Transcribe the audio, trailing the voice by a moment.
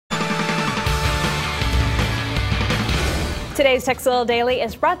Today's Tekzilla Daily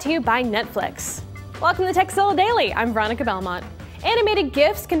is brought to you by Netflix. Welcome to Tekzilla Daily. I'm Veronica Belmont. Animated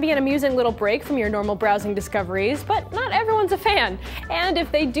GIFs can be an amusing little break from your normal browsing discoveries, but not everyone's a fan. And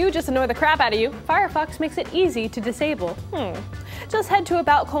if they do just annoy the crap out of you, Firefox makes it easy to disable. Just head to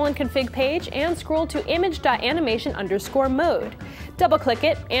about:config page and scroll to image.animation_mode. Double-click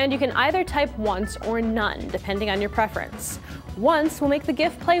it, and you can either type once or none, depending on your preference. Once will make the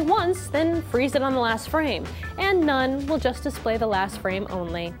GIF play once, then freeze it on the last frame, and none will just display the last frame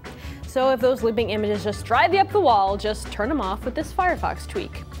only. So if those looping images just drive you up the wall, just turn them off with this Firefox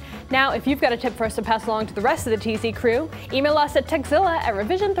tweak. Now, if you've got a tip for us to pass along to the rest of the TZ crew, email us at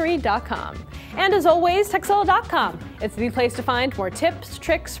tekzilla@revision3.com. And as always, tekzilla.com. It's the place to find more tips,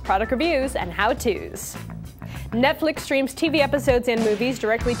 tricks, product reviews, and how-tos. Netflix streams TV episodes and movies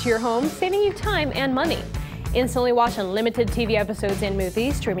directly to your home, saving you time and money. Instantly watch unlimited TV episodes and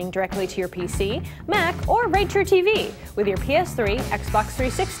movies streaming directly to your PC, Mac, or right to your TV with your PS3, Xbox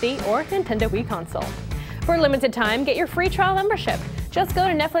 360, or Nintendo Wii console. For a limited time, get your free trial membership. Just go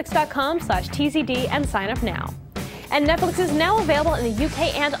to netflix.com/tzd and sign up now. And Netflix is now available in the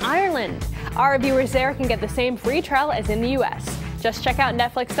UK and Ireland. Our viewers there can get the same free trial as in the US. Just check out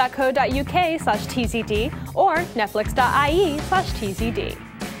netflix.co.uk/tzd or netflix.ie/tzd.